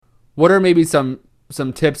what are maybe some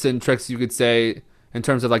tips and tricks you could say in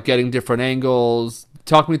terms of like getting different angles?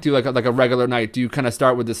 Talk me through like a regular night. Do you kind of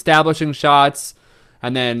start with establishing shots,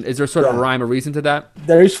 and then is there sort of a Yeah, rhyme or reason to that?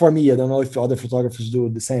 there is for me. I don't know if other photographers do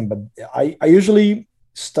the same, but I usually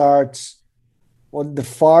start on the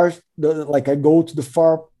far, like I go to the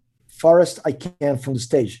farthest I can from the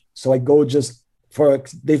stage. So I go just for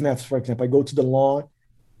Dave Matthews, for example, I go to the lawn.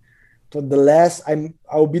 To the last,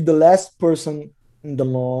 I'll be the last person in the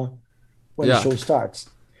lawn when the Yeah. show starts,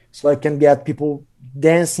 so I can get people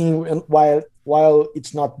dancing while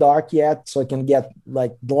it's not dark yet, so I can get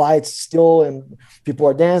like the lights still and people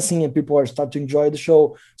are dancing and people are starting to enjoy the show.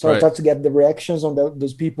 So I Right. start to get the reactions on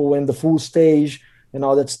those people in the full stage and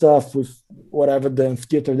all that stuff with whatever the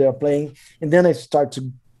theater they're playing, and then I start to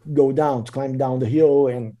go down to climb down the hill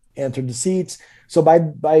and enter the seats. So by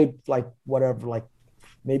like whatever, like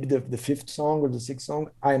maybe the fifth song or the sixth song,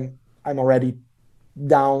 I'm already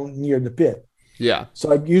down near the pit. Yeah. So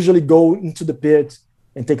I usually go into the pit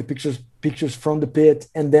and take pictures from the pit,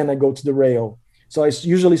 and then I go to the rail. So I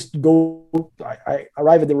usually go. I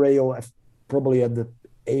arrive at the rail probably at the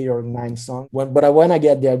eight or nine song. When I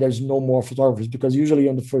get there, there's no more photographers because usually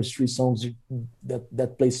on the first three songs that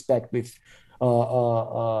plays back with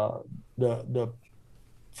the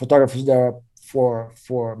photographers there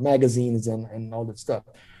for magazines and all that stuff.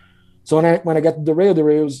 So when I get to the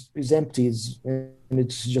rail is empty, and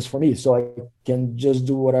it's just for me. So I can just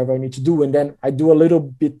do whatever I need to do, and then I do a little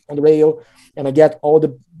bit on the rail, and I get all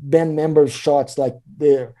the band member shots, like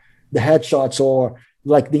the headshots or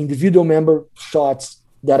like the individual member shots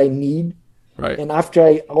that I need. Right. And after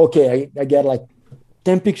I get like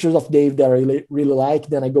 10 pictures of Dave that I really like.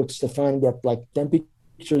 Then I go to Stefan, get like 10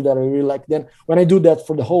 pictures that I really like. Then when I do that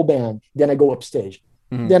for the whole band, then I go upstage.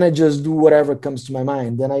 Hmm. Then I just do whatever comes to my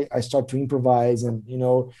mind. Then I start to improvise and,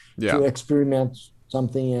 Yeah. to experiment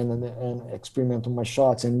something and experiment on my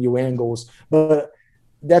shots and new angles. But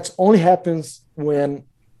that only happens when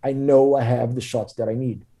I know I have the shots that I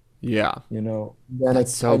need. Yeah. Then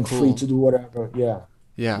That's so I'm free cool. to do whatever. Yeah.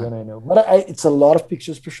 Yeah. Then I know. But it's a lot of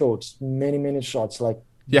pictures per show. It's many, many shots. Like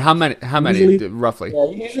Yeah. How many usually, roughly? yeah,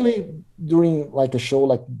 usually during like a show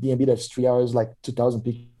like DMB that's 3 hours, like 2,000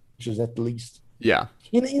 pictures at least. Yeah.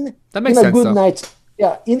 In in That in makes a sense good though. night,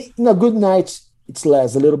 yeah. In a good night, it's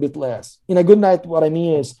less, a little bit less. In a good night, what I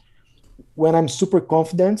mean is when I'm super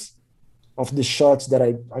confident of the shots that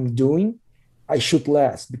I'm doing, I shoot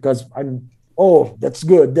less because that's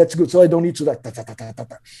good, that's good. So I don't need to like ta, ta, ta, ta, ta,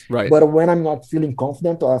 ta. Right. But when I'm not feeling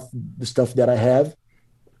confident of the stuff that I have,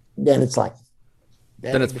 then it's like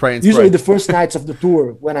Then it's then pray and usually spray. the first nights of the tour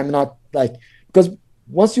when I'm not like, because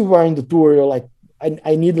once you are in the tour, you're like,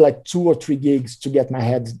 I need like 2 or 3 gigs to get my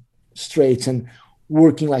head straight and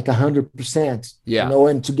working like 100%, Yeah.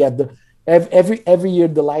 and to get every year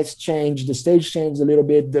the lights change, the stage changes a little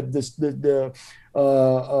bit, the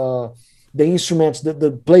instruments,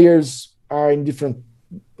 the players are in different,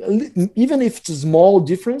 even if it's a small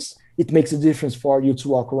difference, it makes a difference for you to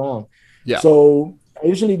walk around. Yeah. So I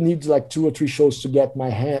usually need like 2 or 3 shows to get my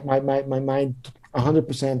mind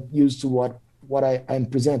 100% used to what I'm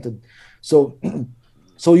presented. So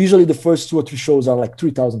so usually the first 2 or 3 shows are like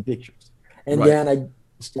 3,000 pictures, and Right. then I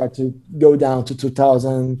start to go down to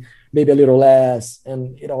 2,000, maybe a little less,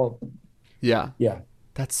 and Yeah. yeah.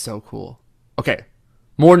 That's so cool. Okay.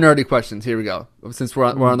 More nerdy questions. Here we go. Since we're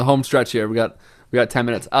on the Mm. home stretch here, we got 10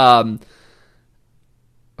 minutes.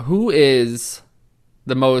 Who is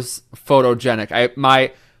the most photogenic?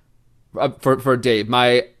 For Dave,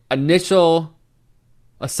 my initial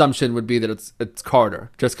assumption would be that it's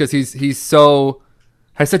Carter, just because he's so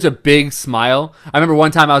has such a big smile. I remember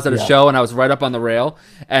one time I was at a Yeah. show and I was right up on the rail,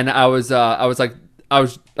 and I was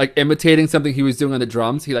like imitating something he was doing on the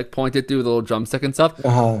drums. He like pointed through the little drumstick and stuff.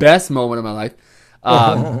 Uh-huh. Best moment of my life.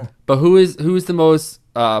 But who is the most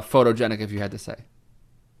photogenic, if you had to say?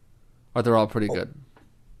 Or they're all pretty good.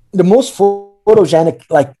 The most photogenic,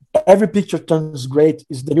 like every picture turns great,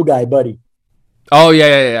 is the new guy, Buddy. Oh yeah,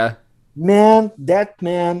 yeah, yeah. Man, that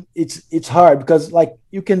man, it's hard because like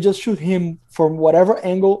you can just shoot him from whatever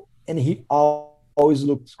angle and he always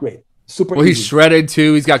looks great. Super Well, he's easy. shredded too.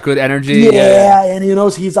 He's got good energy. Yeah, yeah. Yeah, and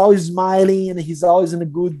he's always smiling and he's always in a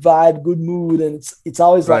good vibe, good mood, and it's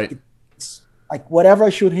always like Right. it's like whatever I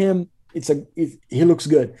shoot him, he looks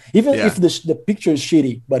good. Even if Yeah. the picture is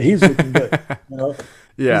shitty, but he's looking good. You know,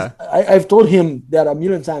 Yeah. I've told him that a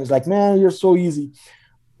million times, like, man, you're so easy.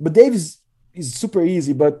 But Dave is super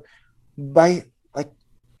easy, but by like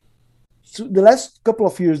the last couple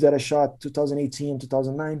of years that I shot, 2018,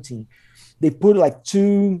 2019, they put like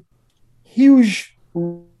two huge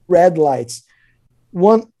red lights,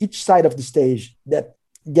 one each side of the stage, that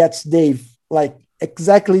gets Dave like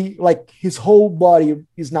exactly like his whole body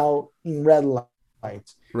is now in red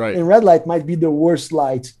light. Right. And red light might be the worst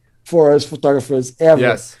light for us photographers ever.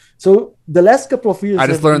 Yes. So the last couple of years I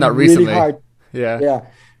just have learned that been really recently. hard. Yeah. Yeah.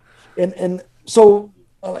 And so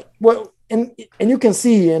like well and you can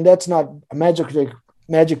see, and that's not a magic trick,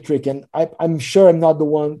 and I'm sure I'm not the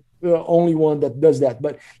only one that does that,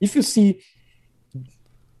 but if you see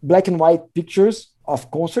black and white pictures of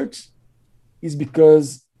concerts, is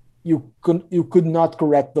because you could not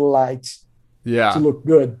correct the lights Yeah. to look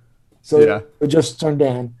good, so Yeah. you just turn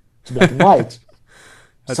them to black and white.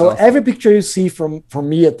 That's So awesome. every picture you see from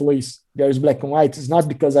me, at least, there's black and white. It's not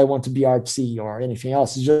because I want to be artsy or anything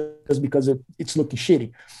else. It's just because it's looking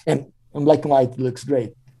shitty, and on black and white it looks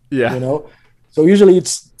great. Yeah. You know, so usually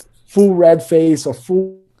it's full red face or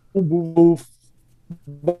full blue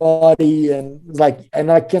body, and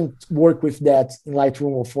I can work with that in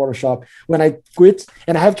Lightroom or Photoshop. When I quit,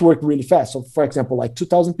 and I have to work really fast. So for example, like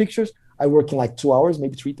 2,000 pictures, I work in like 2 hours,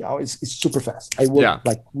 maybe 3 hours. It's super fast. I work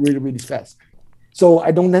like really, really fast. So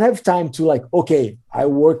I don't have time to like, okay, I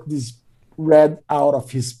work this red out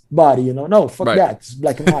of his body, you know? No, fuck that. It's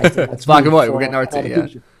black and white. It's black and white. We're getting artsy. Yeah.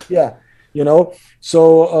 Yeah. You know,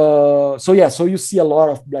 so you see a lot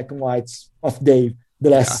of black and whites of Dave the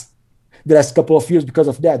last couple of years because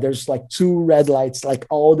of that. There's like 2 red lights like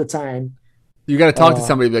all the time. You got to talk to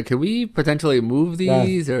somebody. Like, can we potentially move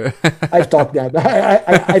these? Or I've talked that.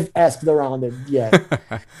 I've asked around it. Yeah,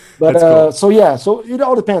 but cool. So it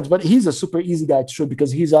all depends. But he's a super easy guy to shoot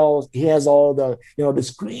because he has all the the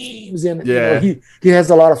screams, and he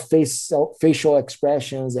has a lot of facial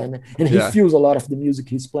expressions, and he feels a lot of the music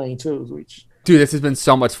he's playing too, which. Dude, this has been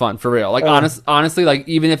so much fun, for real. Like, honestly, like,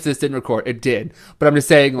 even if this didn't record, it did. But I'm just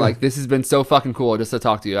saying, like, this has been so fucking cool just to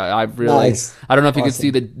talk to you. I've really, nice. I don't know if you can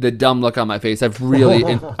see the dumb look on my face. I've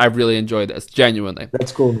really enjoyed this, genuinely.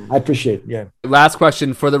 That's cool. I appreciate it, yeah. Last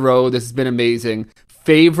question for the road. This has been amazing.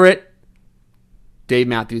 Favorite Dave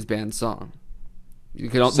Matthews Band song?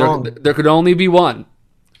 There could only be one.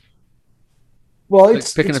 Well,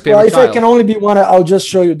 if I can only be one, I'll just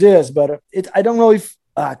show you this. But I don't know if,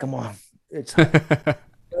 come on. It's can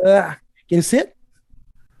you see it?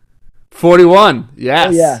 41. Yes.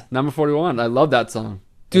 Oh, yeah. Number 41. I love that song.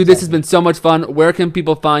 Dude, this has been so much fun. Where can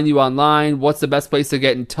people find you online? What's the best place to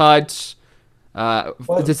get in touch?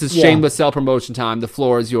 This is shameless self-promotion time. The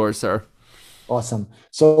floor is yours, sir. Awesome.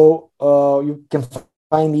 So you can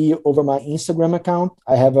find me over my Instagram account.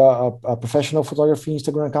 I have a professional photography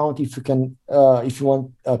Instagram account. If you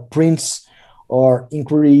want prints or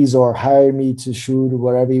inquiries or hire me to shoot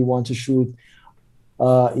whatever you want to shoot,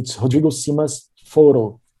 it's Rodrigo Simas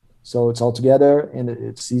Photo. So it's all together and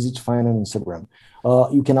it's easy to find on Instagram.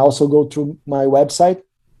 You can also go through my website.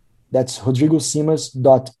 That's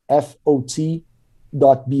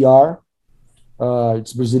rodrigosimas.fot.br.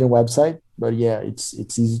 It's a Brazilian website, but yeah,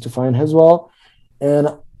 it's easy to find as well. And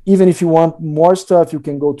even if you want more stuff, you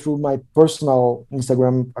can go through my personal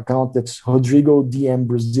Instagram account. That's Rodrigo DM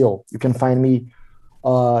Brazil. You can find me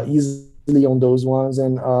easily on those ones.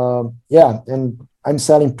 And and I'm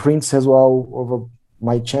selling prints as well over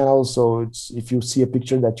my channel. So if you see a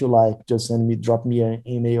picture that you like, just drop me an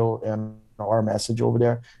email or a message over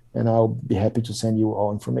there, and I'll be happy to send you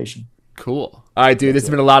all information. Cool. All right, dude. This has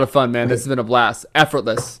been a lot of fun, man. This has been a blast.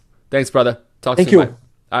 Effortless. Thanks, brother. Talk soon. Thank you. All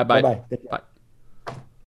right, bye. Bye-bye. Bye.